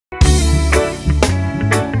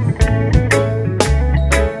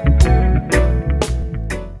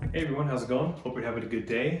how's it going? Hope you're having a good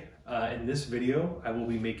day. In this video, I will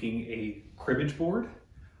be making a cribbage board.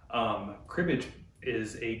 Cribbage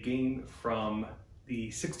is a game from the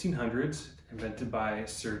 1600s, invented by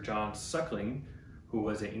Sir John Suckling, who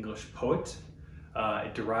was an English poet.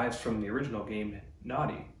 It derives from the original game,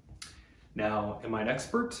 Naughty. Now, am I an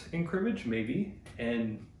expert in cribbage? Maybe,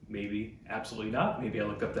 and maybe absolutely not. Maybe I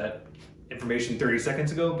looked up that information 30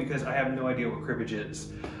 seconds ago because I have no idea what cribbage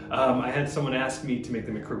is. I had someone ask me to make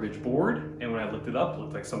them a cribbage board, and when I looked it up, it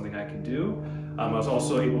looked like something I could do. I was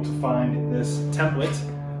also able to find this template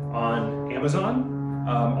on Amazon.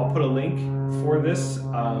 I'll put a link for this.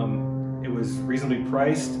 It was reasonably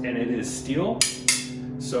priced and it is steel,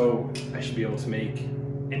 so I should be able to make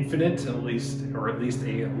infinite, at least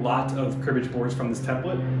a lot of cribbage boards from this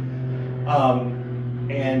template.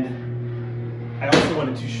 And I also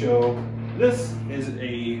wanted to show, this is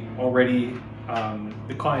a already,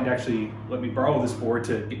 the client actually let me borrow this board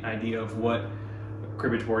to get an idea of what a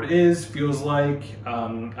cribbage board is, feels like.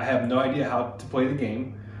 I have no idea how to play the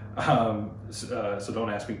game, so don't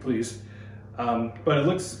ask me, please. But it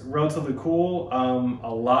looks relatively cool.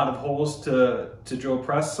 A lot of holes to drill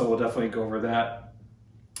press, so we'll definitely go over that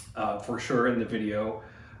for sure in the video.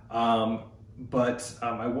 But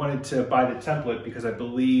I wanted to buy the template because I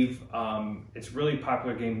believe it's a really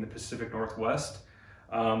popular game in the Pacific Northwest.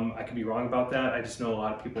 I could be wrong about that. I just know a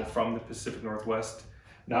lot of people from the Pacific Northwest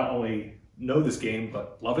not only know this game,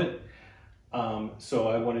 but love it. So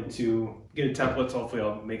I wanted to get a template, so hopefully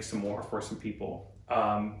I'll make some more for some people.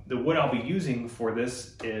 The wood I'll be using for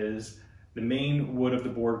this is, the main wood of the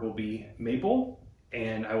board will be maple,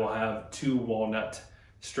 and I will have 2 walnut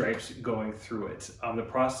stripes going through it. The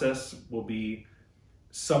process will be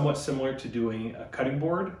somewhat similar to doing a cutting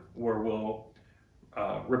board, where we'll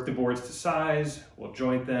rip the boards to size, we'll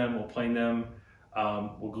joint them, we'll plane them,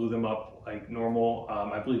 we'll glue them up like normal.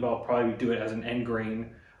 I believe I'll probably do it as an end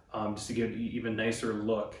grain just to give it an even nicer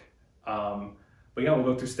look. But yeah, we'll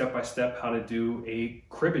go through step by step how to do a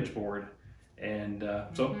cribbage board. And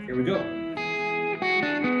so here we go.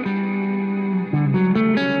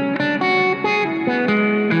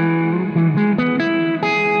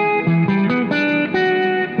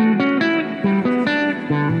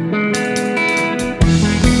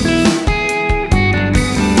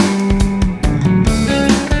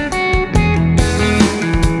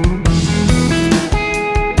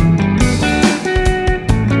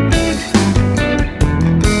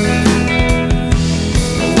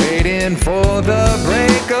 For the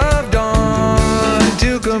break of dawn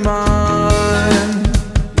to come on,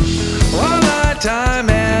 while our time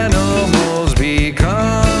animals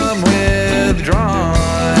become withdrawn,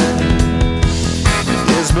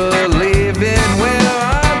 disbelieving where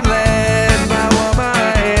I'm led by what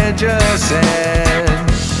my head just said,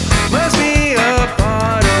 must be a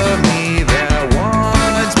part of me that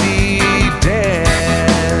wants me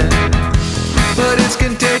dead. But it's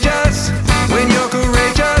contagious when you're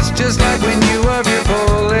courageous, just like when you have your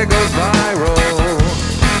pull, it goes viral.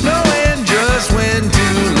 Knowing just when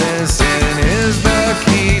to listen is the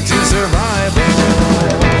key to survival.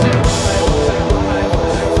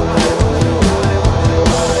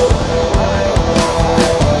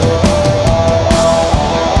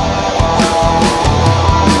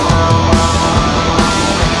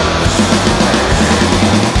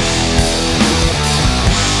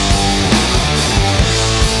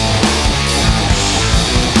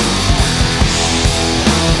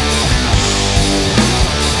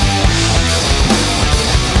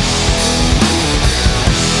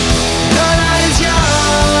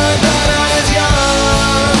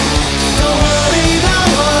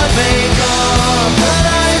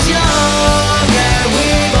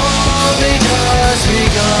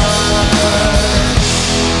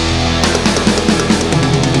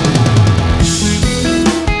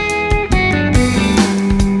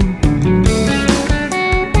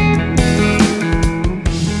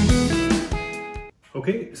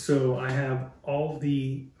 Okay, so I have all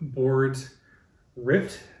the boards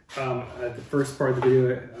ripped. At the first part of the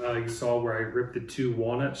video, you saw where I ripped the 2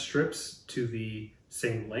 walnut strips to the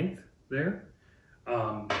same length there.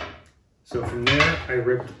 So from there, I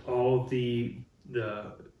ripped all the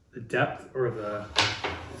depth or the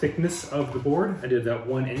thickness of the board. I did that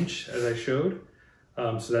 1 inch as I showed.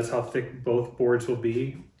 So that's how thick both boards will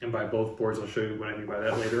be. And by both boards, I'll show you what I mean by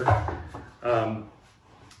that later.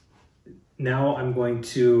 Now I'm going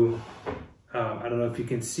to, I don't know if you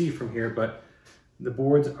can see from here, but the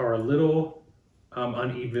boards are a little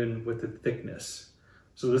uneven with the thickness.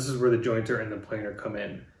 So this is where the jointer and the planer come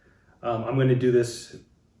in. I'm going to do this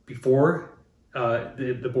before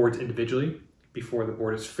the boards individually, before the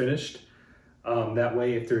board is finished. That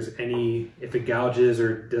way, if it gouges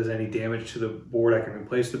or does any damage to the board, I can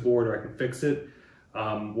replace the board or I can fix it.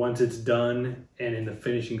 Once it's done and in the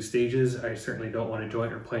finishing stages, I certainly don't want to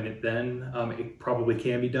joint or plane it then. It probably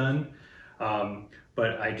can be done,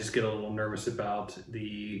 but I just get a little nervous about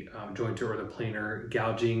the jointer or the planer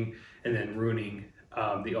gouging and then ruining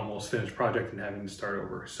the almost finished project and having to start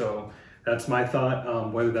over. So that's my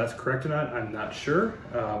thought. Whether that's correct or not, I'm not sure,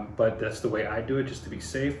 but that's the way I do it, just to be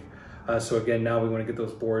safe. So again, now we want to get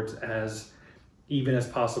those boards as even as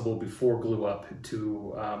possible before glue up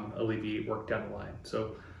to alleviate work down the line.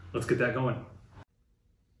 So let's get that going.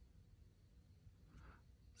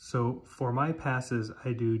 So for my passes,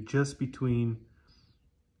 I do just between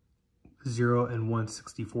 0 and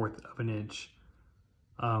 1/64 of an inch.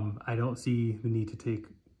 I don't see the need to take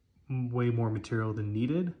way more material than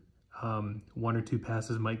needed. 1 or 2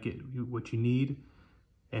 passes might get you what you need,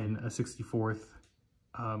 and a 64th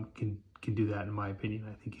can do that, in my opinion.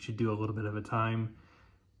 I think you should do a little bit at a time.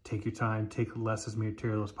 Take your time, take less as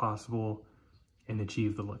material as possible, and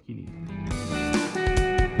achieve the look you need.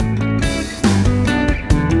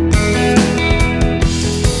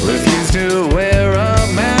 Refuse to wear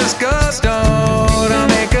a mask of stone. I'll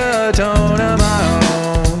make a tone of my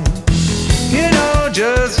own. You know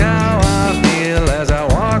just how I feel as I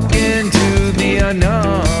walk into the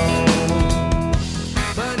unknown.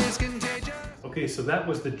 But it's contagious. Okay, so that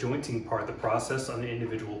was the jointing part of the process on the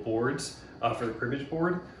individual boards for the cribbage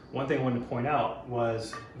board. One thing I wanted to point out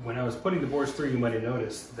was when I was putting the boards through, you might have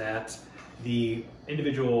noticed that the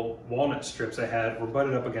individual walnut strips I had were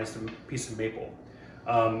butted up against a piece of maple.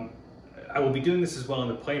 I will be doing this as well in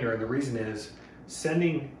the planer, and the reason is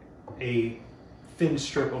sending a thin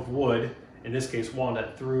strip of wood, in this case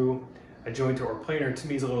walnut, through a jointer or planer to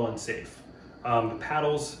me is a little unsafe.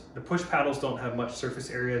 The push paddles don't have much surface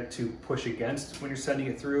area to push against when you're sending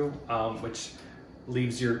it through, which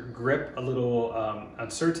leaves your grip a little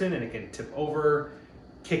uncertain, and it can tip over,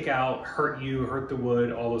 kick out, hurt you, hurt the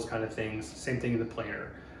wood, all those kind of things. Same thing in the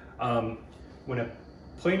planer. When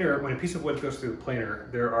a piece of wood goes through the planer,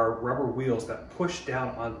 there are rubber wheels that push down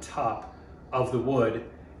on top of the wood,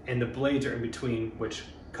 and the blades are in between, which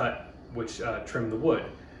trim the wood.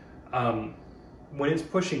 When it's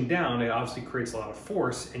pushing down, it obviously creates a lot of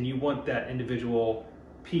force, and you want that individual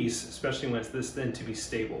piece, especially when it's this thin, to be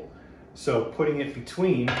stable. So putting it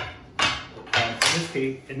between,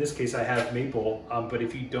 in this case I have maple, but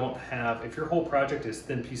if your whole project is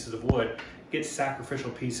thin pieces of wood, get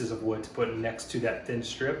sacrificial pieces of wood to put next to that thin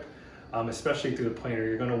strip, especially through the planer.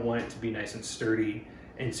 You're going to want it to be nice and sturdy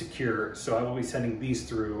and secure. So I will be sending these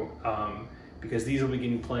through because these will be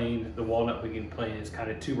getting planed. The walnut will be getting planed. It's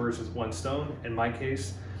kind of 2 birds with 1 stone in my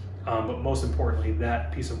case. But most importantly,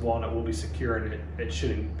 that piece of walnut will be secure, and it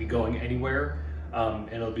shouldn't be going anywhere.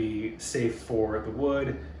 And it'll be safe for the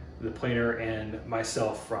wood, the planer, and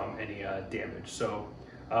myself from any damage. So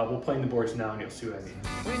we'll plane the boards now, and you'll see what I mean.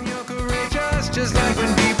 When you're courageous, just like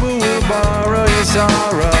when people will borrow your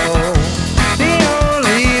sorrow. The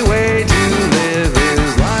only way to live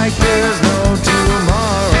is like there's no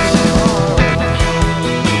tomorrow.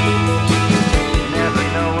 Never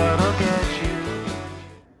know what'll get you.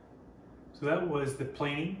 So that was the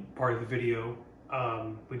planing part of the video.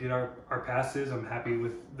 We did our passes. I'm happy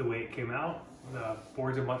with the way it came out. The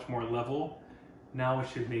boards are much more level. Now it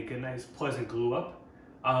should make a nice pleasant glue up.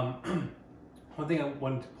 One thing I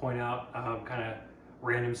wanted to point out, kind of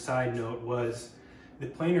random side note, was the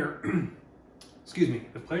planer,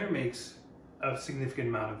 the planer makes a significant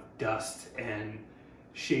amount of dust and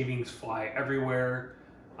shavings fly everywhere.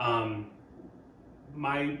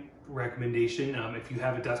 My recommendation, if you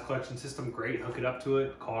have a dust collection system, great, hook it up to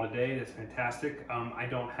it, call it a day, that's fantastic. I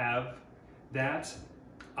don't have that,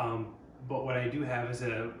 but what I do have is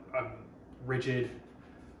a rigid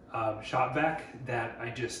shop vac that I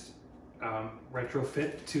just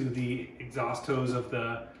retrofit to the exhaust hose of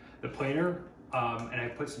the planer, and I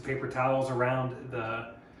put some paper towels around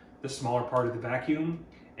the smaller part of the vacuum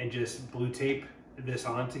and just blue tape this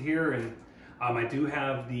onto here. And I do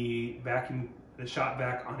have the shop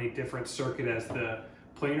vac on a different circuit as the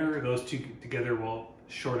planer. Those two together will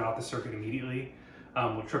short out the circuit immediately.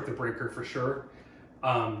 Will trip the breaker for sure.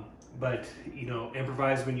 But you know,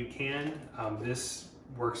 improvise when you can. This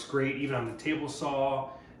works great even on the table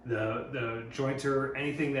saw, the jointer,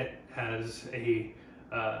 anything that has a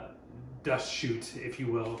dust chute, if you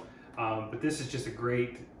will. But this is just a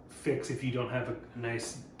great fix if you don't have a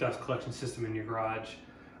nice dust collection system in your garage.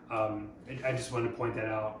 I just wanted to point that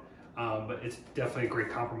out. But it's definitely a great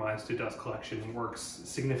compromise to dust collection and works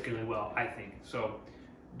significantly well, I think. So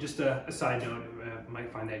just a side note,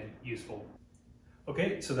 might find that useful.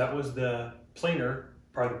 Okay, so that was the planer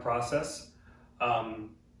part of the process.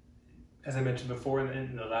 As I mentioned before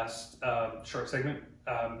in the last short segment,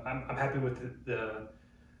 I'm happy with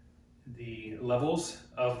the levels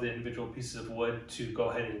of the individual pieces of wood to go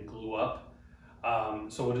ahead and glue up.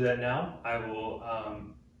 So we'll do that now. I will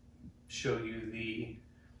show you the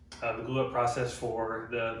glue up process for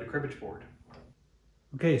the cribbage board.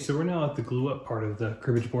 Okay, so we're now at the glue up part of the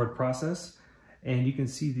cribbage board process, and you can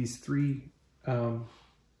see these three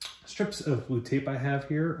strips of blue tape I have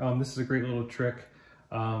here. This is a great little trick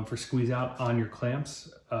for squeeze out on your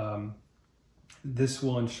clamps. This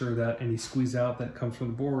will ensure that any squeeze out that comes from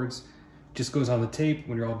the boards just goes on the tape.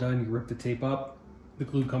 When you're all done, you rip the tape up, the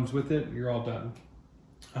glue comes with it, you're all done.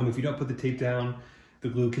 If you don't put the tape down, the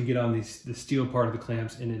glue can get on the steel part of the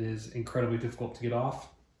clamps, and it is incredibly difficult to get off.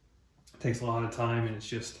 It takes a lot of time, and it's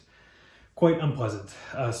just quite unpleasant.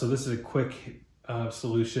 So this is a quick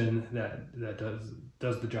solution that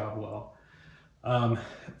does the job well.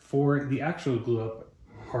 For the actual glue up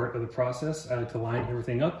part of the process, I like to line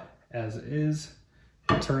everything up as is,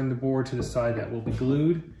 turn the board to the side that will be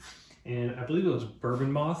glued. And I believe it was Bourbon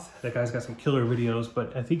Moth. That guy's got some killer videos,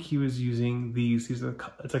 but I think he was using these.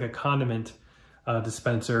 It's like a condiment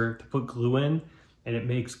dispenser to put glue in, and it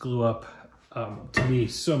makes glue up, to me,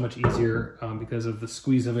 so much easier because of the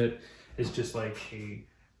squeeze of it. It's just like a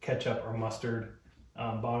ketchup or mustard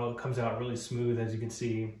bottle. It comes out really smooth, as you can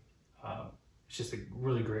see. It's just a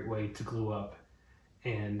really great way to glue up,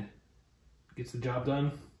 and gets the job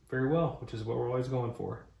done very well, which is what we're always going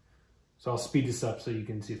for. So I'll speed this up so you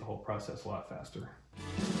can see the whole process a lot faster.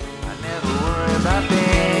 I never worry about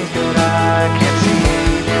things that I can't see.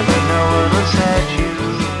 Never know what'll set you.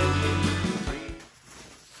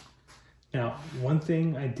 Now, one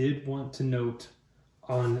thing I did want to note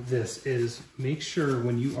on this is make sure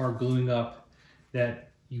when you are gluing up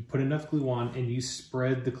that you put enough glue on and you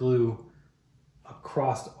spread the glue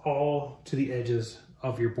across all to the edges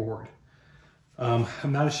of your board. I'm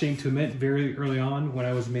not ashamed to admit, very early on when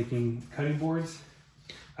I was making cutting boards,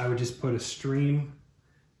 I would just put a stream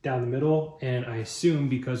down the middle, and I assume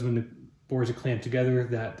because when the boards are clamped together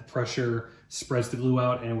that the pressure spreads the glue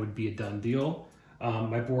out and it would be a done deal.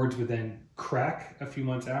 My boards would then crack a few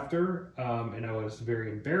months after, and I was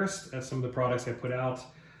very embarrassed at some of the products I put out.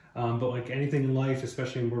 But like anything in life,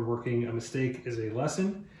 especially when we're working, a mistake is a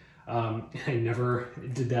lesson. I never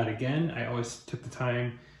did that again. I always took the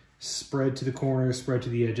time, spread to the corners, spread to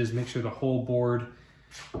the edges, make sure the whole board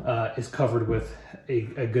is covered with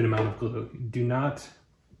a good amount of glue. Do not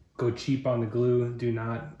go cheap on the glue. Do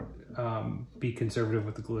not be conservative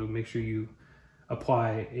with the glue. Make sure you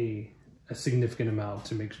apply a significant amount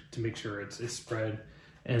to make sure it's spread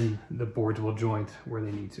and the boards will joint where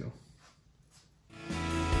they need to.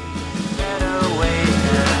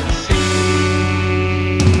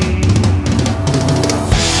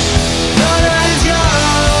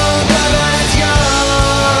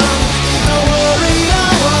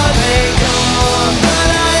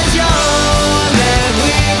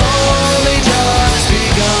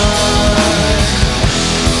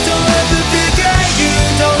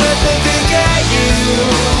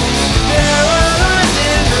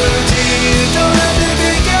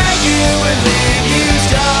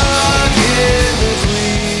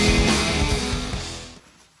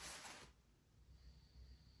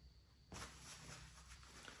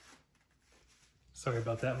 Sorry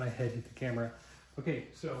about that, my head hit the camera. Okay,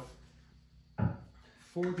 so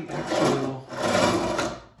for the actual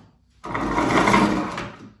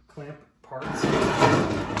clamp parts,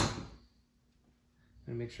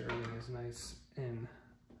 and make sure everything is nice, and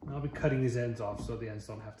I'll be cutting these ends off so the ends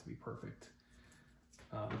don't have to be perfect.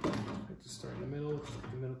 I just start in the middle, just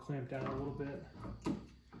get the middle clamp down a little bit.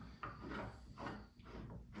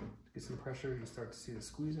 Get some pressure, you start to see the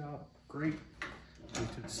squeeze out. Great.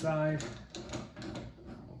 Move to the side.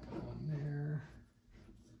 We'll put one there.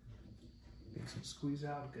 Get some squeeze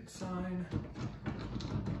out, good sign.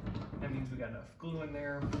 That means we got enough glue in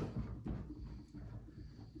there.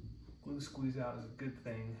 Glue squeeze out is a good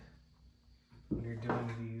thing when you're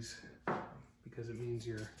doing these because it means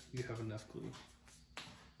you have enough glue.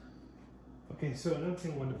 Okay, so another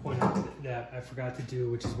thing I wanted to point out that I forgot to do,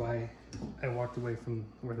 which is why I walked away from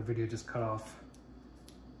where the video just cut off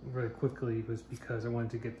really quickly, was because I wanted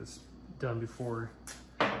to get this done before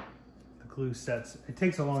the glue sets. It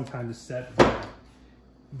takes a long time to set,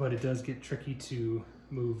 but it does get tricky to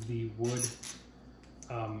move the wood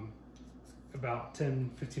about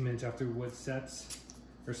 10-15 minutes after wood sets,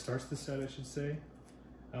 or starts to set, I should say.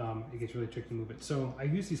 It gets really tricky to move it. So I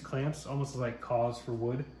use these clamps almost like caws for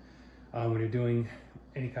wood when you're doing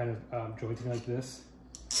any kind of jointing like this.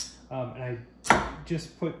 And I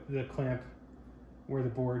just put the clamp where the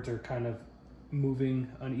boards are kind of moving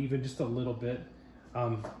uneven just a little bit.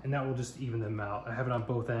 And that will just even them out. I have it on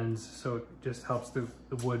both ends, so it just helps the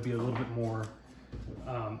wood be a little bit more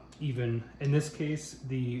even. In this case,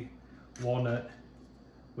 the walnut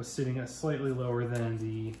was sitting slightly lower than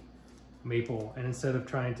the maple, and instead of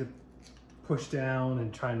trying to push down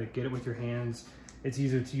and trying to get it with your hands, it's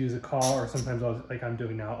easier to use a claw, or sometimes like I'm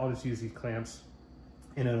doing now, I'll just use these clamps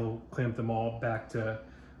and it'll clamp them all back to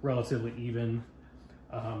relatively even,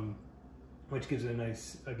 which gives it a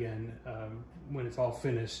nice, again, when it's all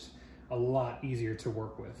finished, a lot easier to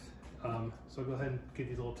work with. So go ahead and get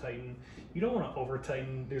these a little tighten. You don't want to over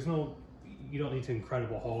tighten. You don't need to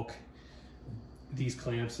Incredible Hulk these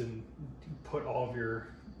clamps and put all of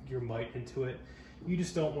your might into it. You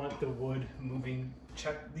just don't want the wood moving.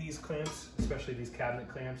 Check these clamps, especially these cabinet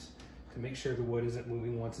clamps, to make sure the wood isn't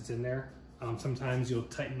moving once it's in there. Sometimes you'll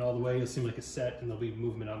tighten all the way, you'll seem like a set, and there'll be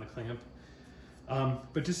movement on the clamp.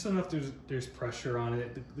 But just enough there's pressure on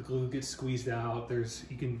it, the glue gets squeezed out,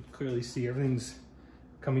 you can clearly see everything's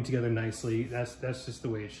coming together nicely. That's just the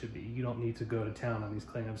way it should be. You don't need to go to town on these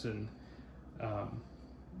clamps and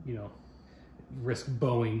you know, risk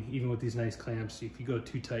bowing. Even with these nice clamps, if you go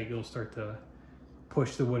too tight, you'll start to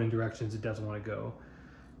push the wood in directions it doesn't want to go.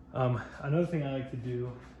 Another thing I like to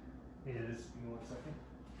do is, give me 1 second.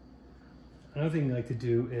 Another thing I like to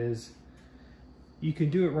do is, you can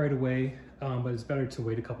do it right away, but it's better to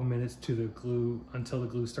wait a couple minutes to the glue, until the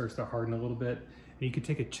glue starts to harden a little bit. And you can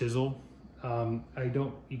take a chisel. You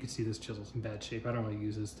can see this chisel's in bad shape. I don't really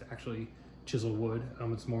use this to actually chisel wood.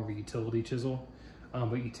 It's more of a utility chisel.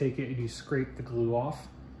 But you take it and you scrape the glue off.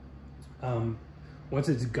 Once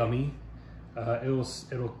it's gummy,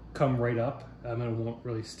 it'll come right up, and it won't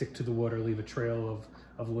really stick to the wood or leave a trail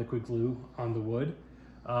of liquid glue on the wood.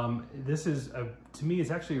 This is, to me,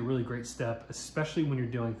 it's actually a really great step, especially when you're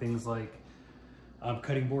doing things like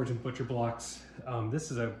cutting boards and butcher blocks. This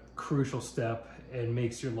is a crucial step and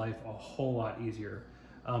makes your life a whole lot easier,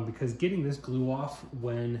 because getting this glue off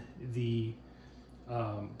when the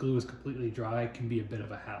glue is completely dry can be a bit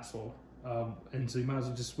of a hassle. And so you might as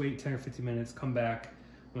well just wait 10 or 15 minutes, come back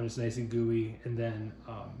when it's nice and gooey, and then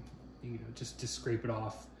you know, just scrape it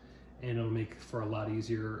off, and it'll make for a lot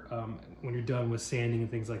easier. When you're done with sanding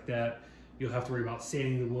and things like that, you'll have to worry about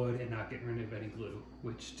sanding the wood and not getting rid of any glue,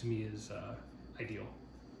 which to me is ideal.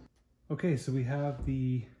 Okay, so we have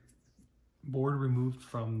the board removed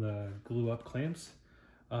from the glue up clamps.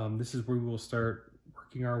 This is where we will start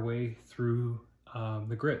working our way through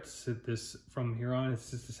the grits. From here on, it's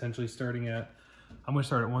just essentially starting at, I'm gonna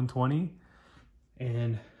start at 120,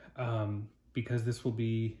 and because this will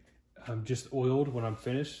be just oiled when I'm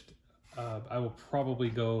finished, I will probably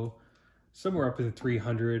go somewhere up in the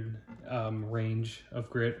 300 range of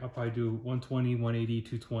grit. I'll probably do 120, 180,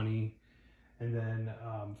 220, and then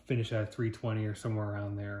finish at 320 or somewhere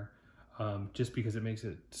around there, just because it makes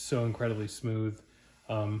it so incredibly smooth.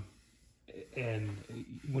 And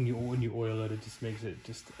when you oil it, it just makes it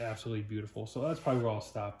just absolutely beautiful. So that's probably where I'll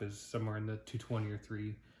stop, is somewhere in the 220 or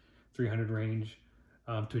 300 range,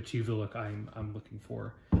 to achieve the look I'm looking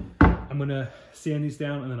for. I'm gonna sand these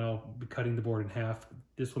down, and then I'll be cutting the board in half.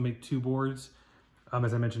 This will make 2 boards.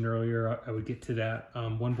 As I mentioned earlier, I would get to that.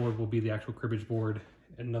 One board will be the actual cribbage board.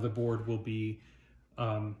 Another board will be,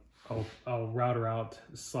 I'll router out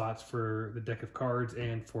slots for the deck of cards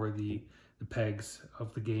and for the pegs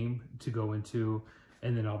of the game to go into,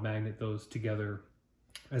 and then I'll magnet those together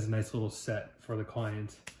as a nice little set for the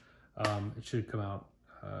client. It should come out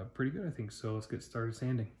pretty good, I think. So let's get started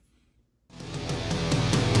sanding.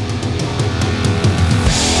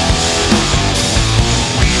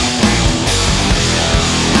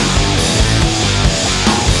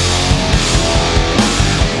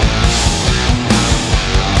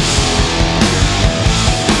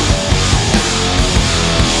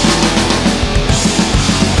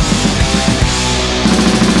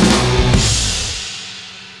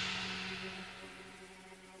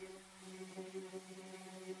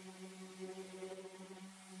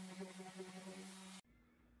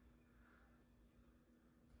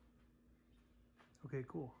 Okay,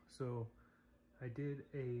 cool. So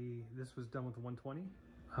this was done with 120.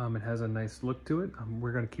 It has a nice look to it.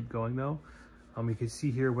 We're gonna keep going though. You can see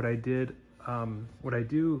here what I did. What I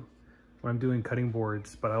do when I'm doing cutting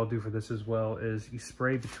boards, but I'll do for this as well, is you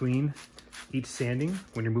spray between each sanding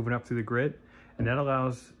when you're moving up through the grit, and that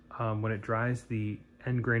allows, when it dries, the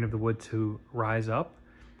end grain of the wood to rise up.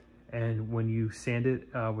 And when you sand it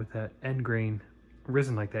with that end grain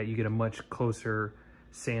risen like that, you get a much closer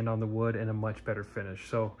sand on the wood and a much better finish.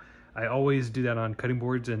 So I always do that on cutting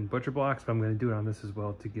boards and butcher blocks, but I'm going to do it on this as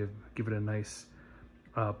well to give it a nice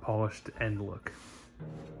polished end look.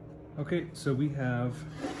 Okay, so we have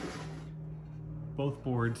both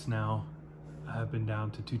boards now have been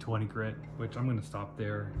down to 220 grit, which I'm gonna stop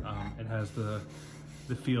there. It has the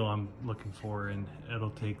feel I'm looking for, and it'll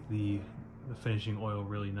take the finishing oil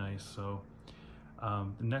really nice. So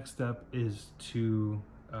the next step is to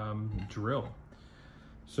drill.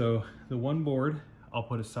 So the one board I'll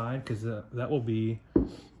put aside because that will be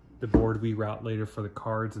the board we route later for the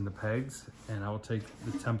cards and the pegs, and I will take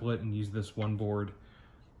the template and use this one board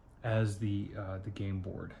as the game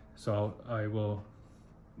board. So I will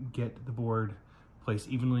get the board placed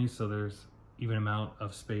evenly so there's even amount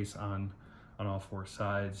of space on all four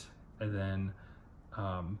sides, and then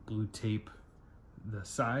blue tape the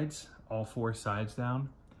sides, all four sides down.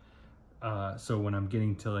 So when I'm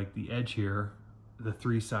getting to like the edge here, the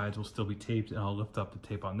three sides will still be taped, and I'll lift up the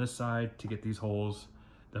tape on this side to get these holes.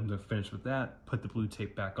 Then I'm gonna finish with that, put the blue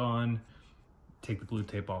tape back on, take the blue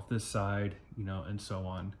tape off this side, you know, and so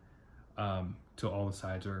on, till all the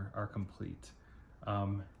sides are complete.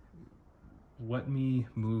 Let me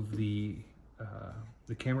move the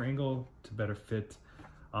camera angle to better fit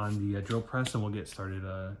on the drill press, and we'll get started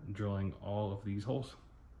drilling all of these holes.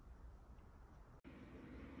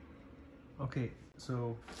 Okay,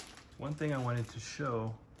 so one thing I wanted to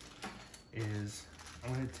show is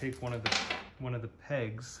I'm going to take one of the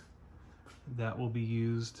pegs that will be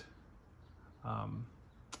used. One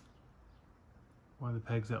of the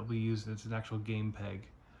pegs that will be used, it's an actual game peg,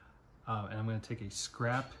 and I'm going to take a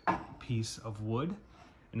scrap piece of wood,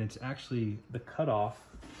 and it's actually the cutoff.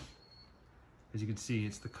 As you can see,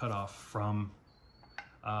 it's the cutoff from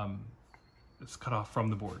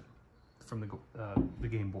the board, from the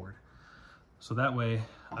game board. So that way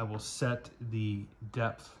I will set the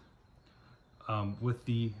depth with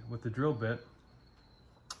the drill bit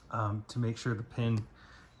to make sure the pin,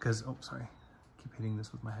 because, oh, sorry, I keep hitting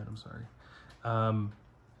this with my head, I'm sorry. I'm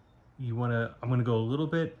gonna go a little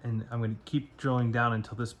bit, and I'm gonna keep drilling down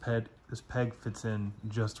until this peg fits in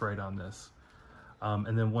just right on this.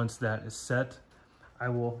 And then once that is set, I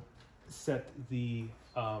will set the,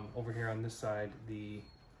 over here on this side, the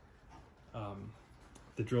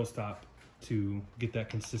drill stop to get that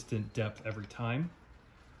consistent depth every time.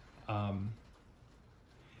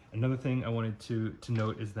 Another thing I wanted to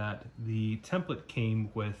note is that the template came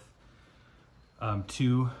with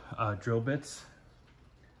two drill bits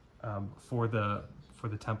for the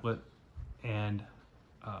template, and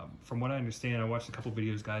from what I understand, I watched a couple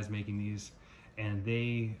videos guys making these, and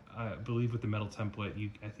they believe with the metal template,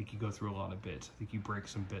 I think you go through a lot of bits. I think you break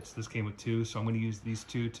some bits. This came with two, so I'm going to use these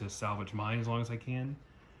two to salvage mine as long as I can.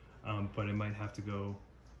 But I might have to go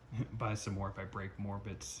buy some more if I break more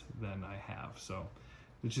bits than I have. So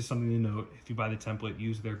it's just something to note. If you buy the template,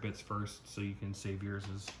 use their bits first so you can save yours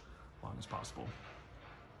as long as possible.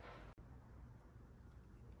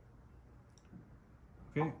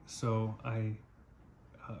 Okay, so I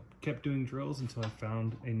kept doing drills until I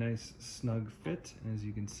found a nice snug fit. And as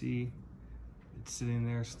you can see, it's sitting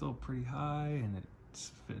there still pretty high, and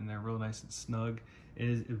it's fitting there real nice and snug. It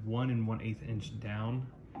is 1 1/8 inch down.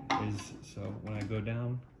 So when I go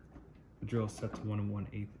down, the drill is set to 1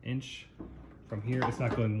 1/8 inch. From here, it's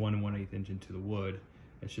not going 1 1/8 inch into the wood.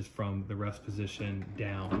 It's just from the rest position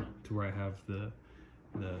down to where I have the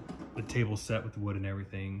table set with the wood and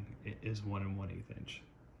everything. It is 1 1/8 inch.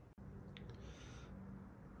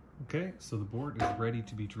 Okay, so the board is ready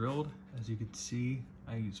to be drilled. As you can see,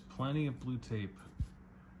 I use plenty of blue tape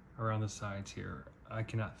around the sides here. I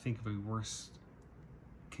cannot think of a worst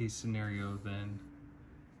case scenario than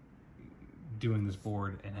doing this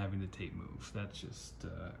board and having the tape move. That's just,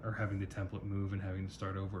 or having the template move and having to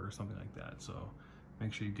start over or something like that. So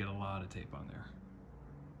make sure you get a lot of tape on there.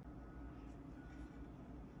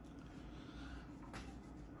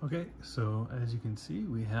 Okay, so as you can see,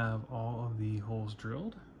 we have all of the holes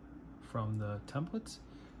drilled from the templates.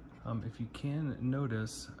 If you can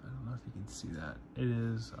notice, I don't know if you can see that, it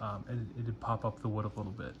is, it did pop up the wood a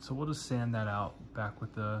little bit. So we'll just sand that out back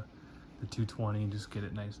with the 220 and just get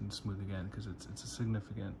it nice and smooth again, because it's a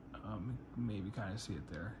significant, maybe kind of see it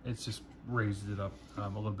there. It's just raised it up a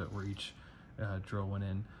little bit where each drill went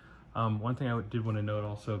in. One thing I did want to note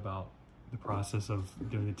also about the process of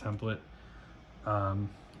doing the template,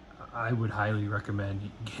 I would highly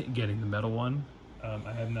recommend getting the metal one.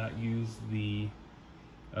 I have not used the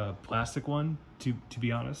plastic one to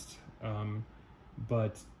be honest,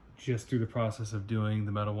 but just through the process of doing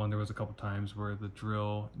the metal one, there was a couple times where the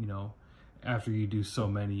drill, you know, after you do so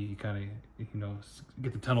many, you kind of, you know,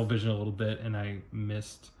 get the tunnel vision a little bit, and I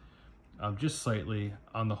missed just slightly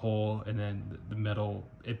on the hole, and then the metal,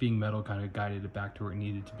 it being metal, kind of guided it back to where it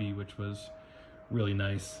needed to be, which was really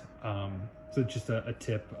nice. So just a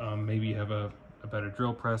tip, maybe you have a better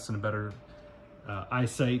drill press and a better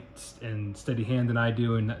eyesight and steady hand than I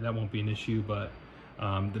do, and that won't be an issue, but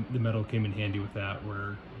the metal came in handy with that,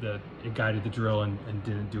 where it guided the drill and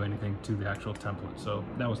didn't do anything to the actual template, so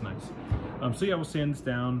that was nice. So yeah, we'll sand this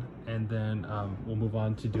down, and then we'll move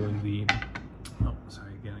on to doing the, oh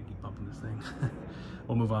sorry, again I keep bumping this thing.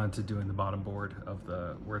 We'll move on to doing the bottom board of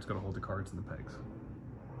where it's going to hold the cards and the pegs.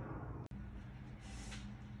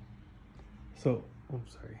 So, oh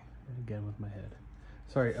sorry, again with my head.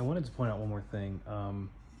 Sorry, I wanted to point out one more thing.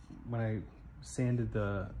 When I sanded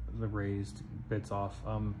the raised bits off,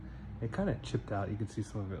 it kind of chipped out. You can see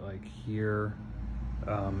some of it like here,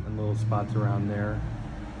 and little spots around there.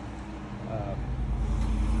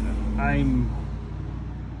 I'm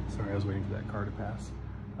sorry, I was waiting for that car to pass.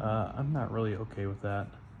 I'm not really okay with that.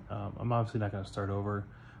 I'm obviously not going to start over.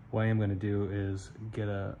 What I am going to do is get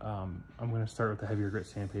I'm going to start with the heavier grit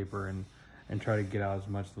sandpaper and try to get out as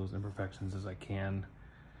much of those imperfections as I can.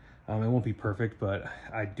 It won't be perfect, but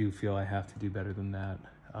I do feel I have to do better than that.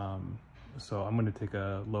 So I'm going to take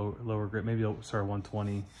a lower grit, maybe I'll start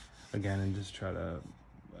 120 again, and just try to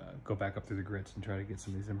go back up through the grits and try to get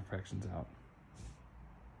some of these imperfections out.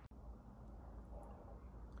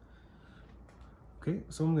 Okay,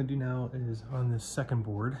 so what I'm going to do now is on this second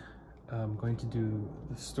board, I'm going to do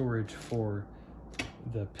the storage for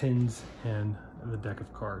the pins and the deck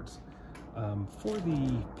of cards. For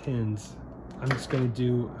the pins, I'm just going to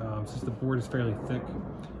do, since the board is fairly thick,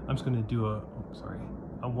 I'm just going to do a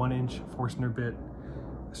 1-inch Forstner bit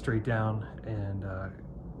straight down and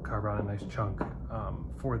carve out a nice chunk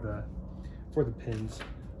for the pins.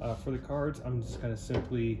 For the cards, I'm just going to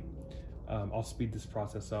simply, I'll speed this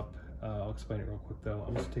process up. I'll explain it real quick though.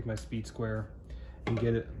 I'm just gonna take my speed square and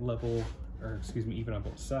get it level, or excuse me, even on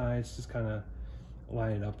both sides. Just kind of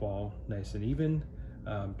line it up all nice and even,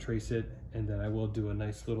 trace it, and then I will do a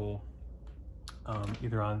nice little,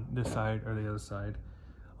 either on this side or the other side,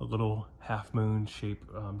 a little half moon shape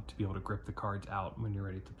to be able to grip the cards out when you're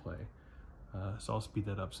ready to play. So I'll speed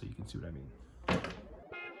that up so you can see what I mean.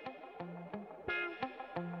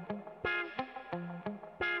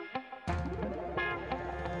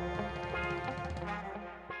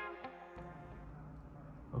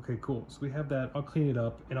 Okay, cool. So we have that. I'll clean it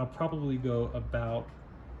up, and I'll probably go about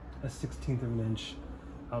a 1/16 of an inch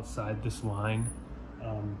outside this line.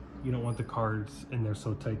 You don't want the cards in there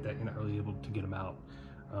so tight that you're not really able to get them out.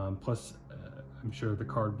 Plus, I'm sure the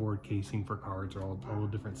cardboard casing for cards are all a little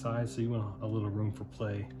different size, so you want a little room for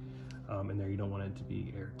play in there. You don't want it to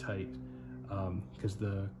be airtight because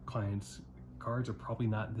the client's cards are probably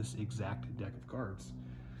not this exact deck of cards.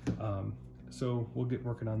 So we'll get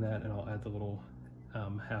working on that, and I'll add the little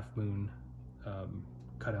half moon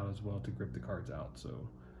cutout as well to grip the cards out. So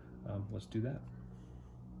let's do that.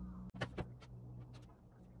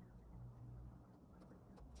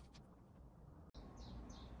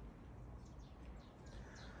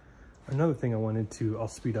 Another thing I wanted to, I'll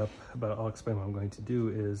speed up, but I'll explain what I'm going to do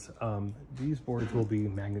is these boards will be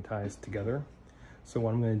magnetized together. So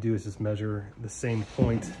what I'm going to do is just measure the same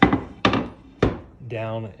point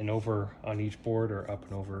down and over on each board, or up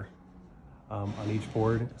and over on each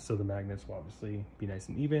board, so the magnets will obviously be nice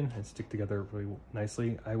and even and stick together really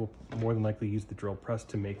nicely. I will more than likely use the drill press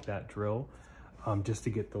to make that drill, just to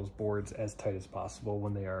get those boards as tight as possible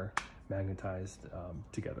when they are magnetized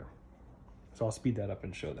together. So I'll speed that up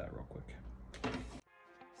and show that real quick.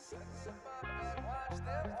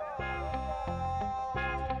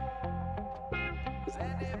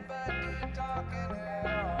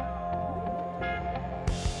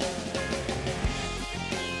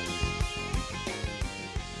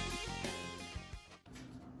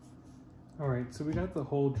 All right, so we got the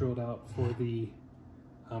hole drilled out for the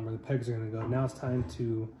where the pegs are going to go. Now it's time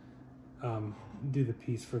to do the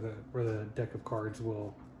piece for where the deck of cards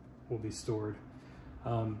will be stored.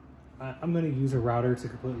 I'm going to use a router to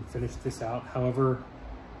completely finish this out. However,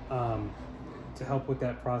 to help with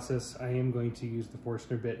that process, I am going to use the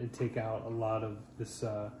Forstner bit and take out a lot of this,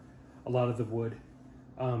 a lot of the wood,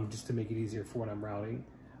 just to make it easier for when I'm routing.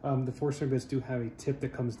 The Forstner bits do have a tip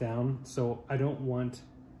that comes down, so I don't want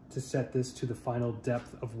to set this to the final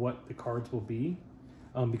depth of what the cards will be,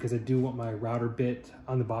 because I do want my router bit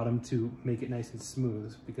on the bottom to make it nice and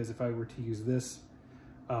smooth, because if I were to use this,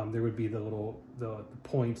 there would be the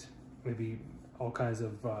point, maybe all kinds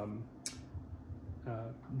of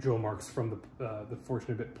drill marks from the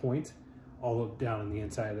Forstner bit point all down on the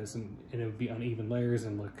inside of this, and it would be uneven layers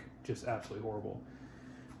and look just absolutely horrible.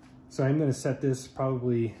 So I'm going to set this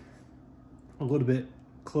probably a little bit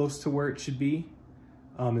close to where it should be,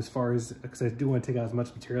 as far as, because I do want to take out as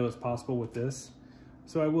much material as possible with this.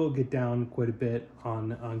 So I will get down quite a bit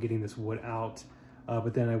on getting this wood out,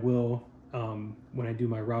 but then I will, when I do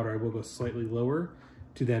my router, I will go slightly lower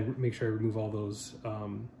to then make sure I remove all those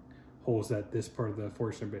holes that this part of the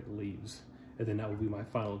Forstner bit leaves, and then that will be my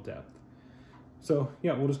final depth. So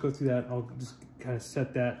yeah, we'll just go through that. I'll just kind of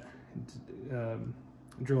set that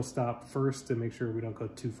drill stop first to make sure we don't go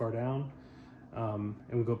too far down,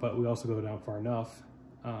 but we also go down far enough,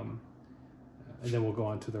 and then we'll go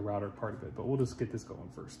on to the router part of it. But we'll just get this going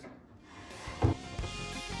first.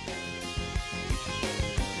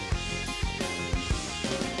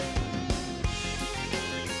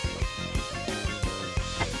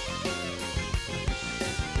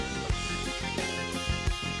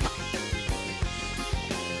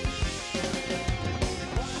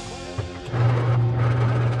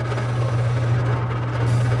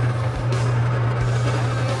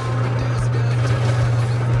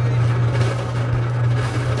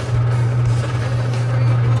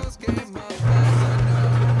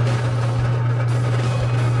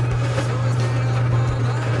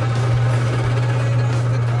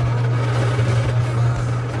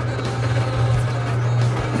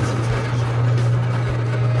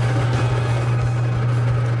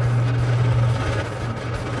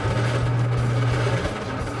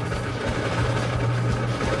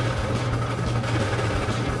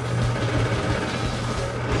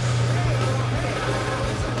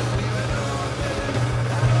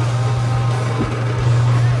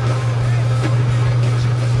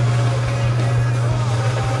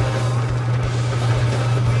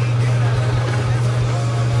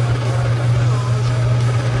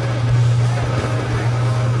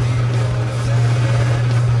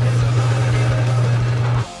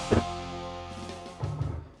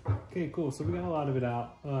 Okay, cool. So we got a lot of it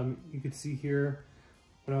out. You can see here,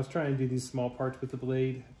 when I was trying to do these small parts with the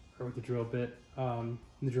blade or with the drill bit,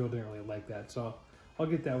 the drill didn't really like that. So I'll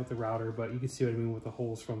get that with the router, but you can see what I mean with the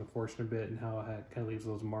holes from the Forstner bit and how it kind of leaves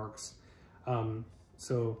those marks.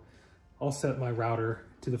 So I'll set my router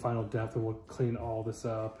to the final depth, and we'll clean all this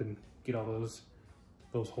up and get all those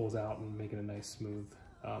holes out and make it a nice smooth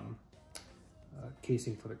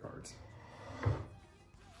casing for the cards.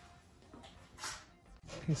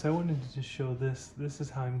 Okay, so I wanted to just show this. This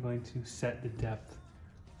is how I'm going to set the depth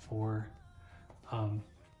for the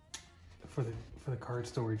card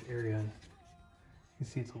storage area. You can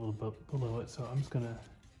see it's a little bit below it, so I'm just gonna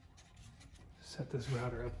set this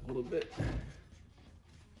router up a little bit.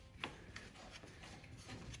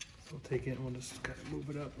 So we'll take it and we'll just kind of move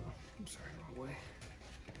it up. Oh, I'm sorry, wrong way.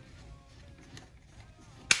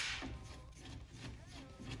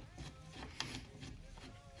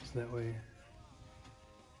 So that way,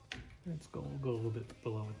 we'll go a little bit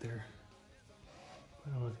below it there. I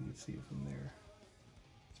don't know if you can see it from there.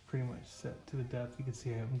 It's pretty much set to the depth. You can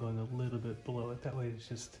see I'm going a little bit below it. That way it's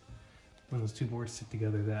just, when those two boards sit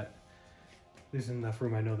together, that there's enough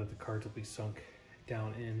room. I know that the cards will be sunk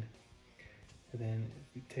down in. And then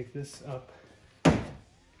if we take this up,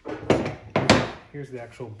 here's the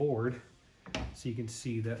actual board. So you can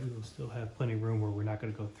see that we will still have plenty of room where we're not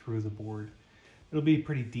going to go through the board. It'll be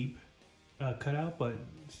pretty deep cut out, but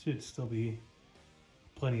should still be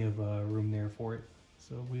plenty of room there for it.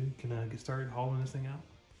 So we can get started hauling this thing out.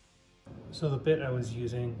 So the bit I was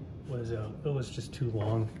using was it was just too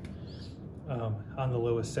long. On the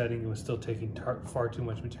lowest setting, it was still taking far too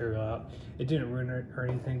much material out. It didn't ruin it or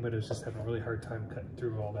anything, but it was just having a really hard time cutting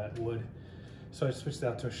through all that wood. So I switched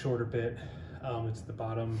out to a shorter bit. It's the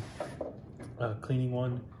bottom cleaning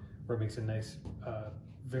one, where it makes a nice,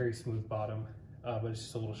 very smooth bottom. But it's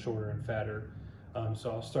just a little shorter and fatter. So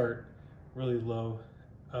I'll start really low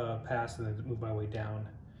pass and then move my way down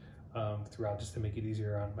throughout, just to make it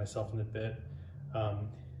easier on myself and the bit.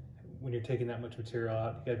 When you're taking that much material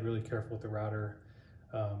out, you gotta be really careful with the router.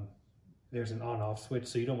 There's an on-off switch,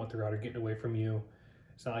 so you don't want the router getting away from you.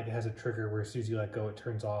 It's not like it has a trigger where as soon as you let go, it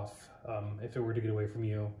turns off. If it were to get away from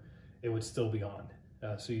you, it would still be on.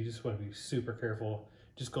 So you just wanna be super careful.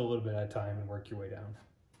 Just go a little bit at a time and work your way down.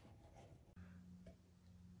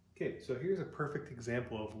 Okay, so here's a perfect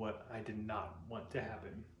example of what I did not want to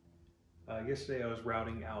happen. Yesterday I was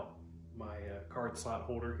routing out my card slot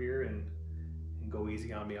holder here, and go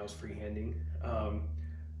easy on me, I was freehanding.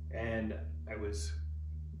 And I was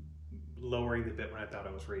lowering the bit when I thought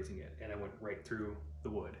I was raising it, and I went right through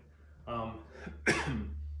the wood.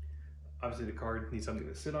 Obviously the card needs something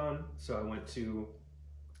to sit on, so I went to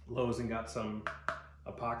Lowe's and got some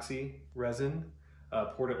epoxy resin,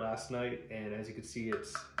 poured it last night, and as you can see,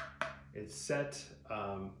 it's set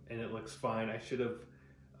and it looks fine. I should have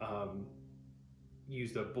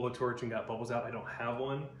used a bullet torch and got bubbles out. I don't have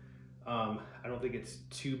one, I don't think it's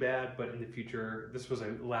too bad, but in the future, this was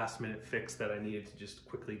a last minute fix that I needed to just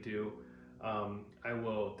quickly do. I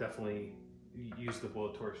will definitely use the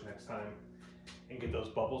bullet torch next time and get those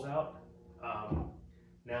bubbles out.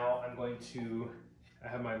 Now I'm going to, I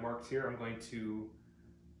have my marks here, I'm going to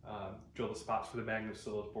drill the spots for the magnets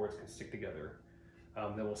so those boards can stick together.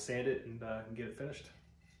 Then we'll sand it and get it finished.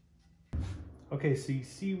 Okay, so you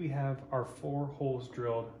see we have our 4 holes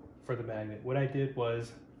drilled for the magnet. What I did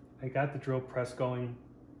was I got the drill press going,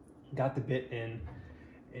 got the bit in,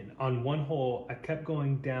 and on one hole I kept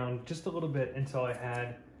going down just a little bit until I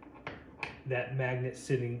had that magnet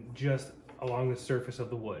sitting just along the surface of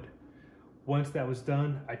the wood. Once that was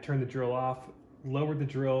done, I turned the drill off, lowered the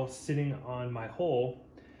drill sitting on my hole,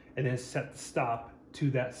 and then set the stop to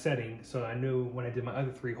that setting so I knew when I did my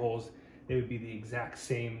other 3 holes they would be the exact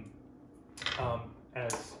same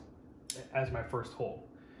as my first hole.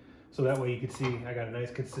 So that way you can see I got a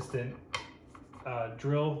nice consistent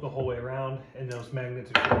drill the whole way around, and those magnets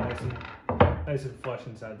are nice and flush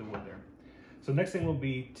inside the wood there. So next thing will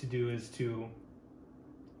be to do is to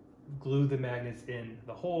glue the magnets in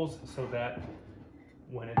the holes so that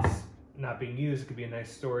when it's not being used, it could be a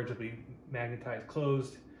nice storage. It'll be magnetized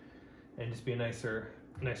closed and just be a nicer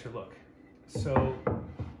look. So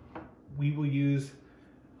we will use,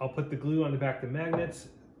 I'll put the glue on the back of the magnets,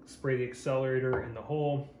 spray the accelerator in the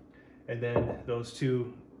hole, and then those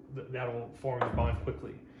two, that'll form the bond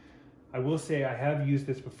quickly. I will say I have used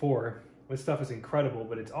this before. This stuff is incredible,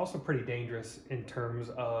 but it's also pretty dangerous in terms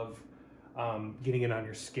of getting it on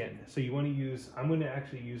your skin. So you want to use, I'm going to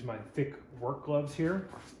actually use my thick work gloves here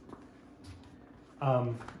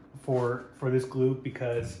for this glue,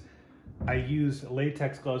 because I used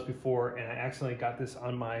latex gloves before and I accidentally got this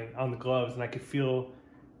on the gloves, and I could feel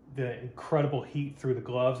the incredible heat through the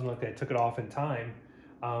gloves, and look, I took it off in time.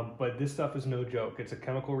 But this stuff is no joke. It's a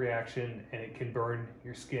chemical reaction and it can burn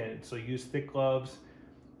your skin. So use thick gloves,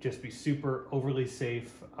 just be super overly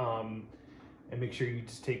safe, and make sure you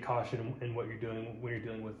just take caution in what you're doing when you're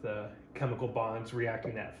dealing with chemical bonds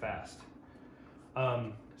reacting that fast.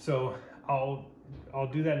 So I'll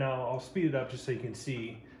do that now. I'll speed it up just so you can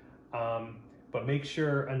see. But make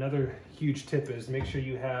sure, another huge tip is make sure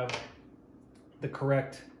you have the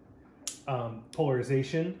correct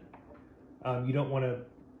polarization. You don't want to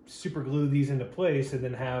super glue these into place and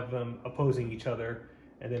then have them opposing each other,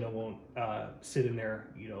 and then it won't sit in there,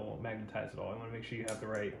 it won't magnetize at all. I want to make sure you have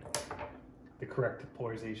the correct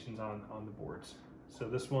polarizations on the boards. So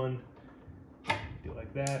this one, do it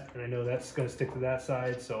like that, and I know that's going to stick to that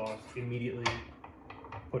side, so I'll immediately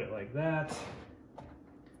put it like that.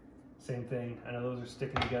 Same thing, I know those are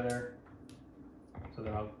sticking together, so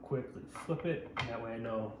then I'll quickly flip it, and that way I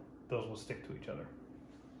know those will stick to each other.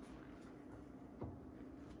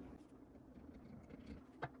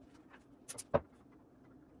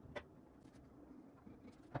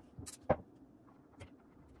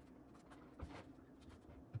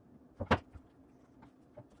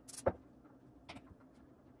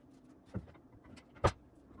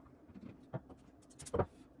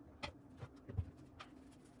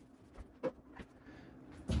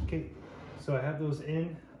 Okay, so I have those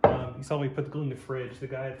in. You saw me put the glue in the fridge. The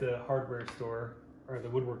guy at the hardware store, or the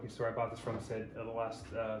woodworking store I bought this from, said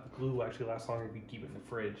the glue will actually last longer if you keep it in the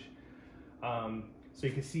fridge. So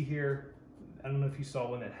you can see here, I don't know if you saw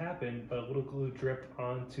when that happened, but a little glue dripped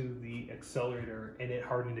onto the accelerator and it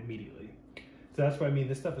hardened immediately. So that's what I mean.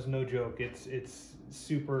 This stuff is no joke. It's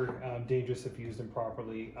super dangerous if used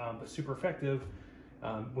improperly, but super effective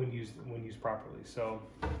when used properly. So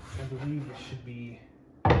I believe it should be.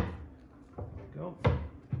 There we go.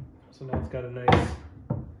 So now it's got a nice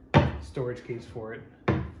storage case for it.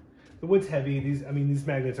 The wood's heavy. These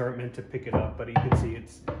magnets aren't meant to pick it up, but you can see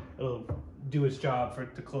it'll do its job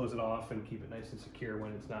to close it off and keep it nice and secure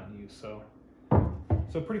when it's not in use. So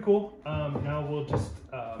pretty cool. Now we'll just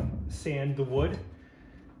sand the wood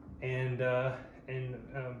and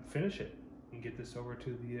finish it and get this over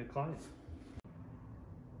to the client.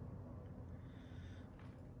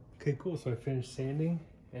 Okay, cool. So I finished sanding,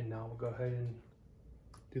 and now we'll go ahead and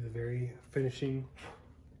do the very finishing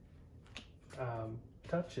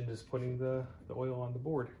touch and just putting the oil on the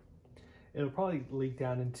board. It'll probably leak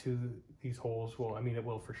down into these holes. Well, I mean, it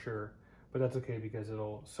will for sure, but that's okay because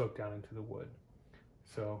it'll soak down into the wood.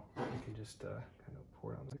 So you can just kind of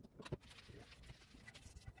pour it on.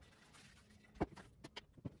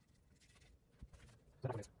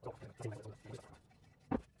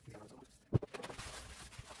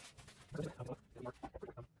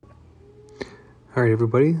 Alright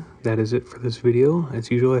everybody, that is it for this video.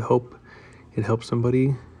 As usual, I hope it helps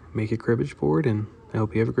somebody make a cribbage board, and I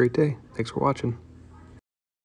hope you have a great day. Thanks for watching.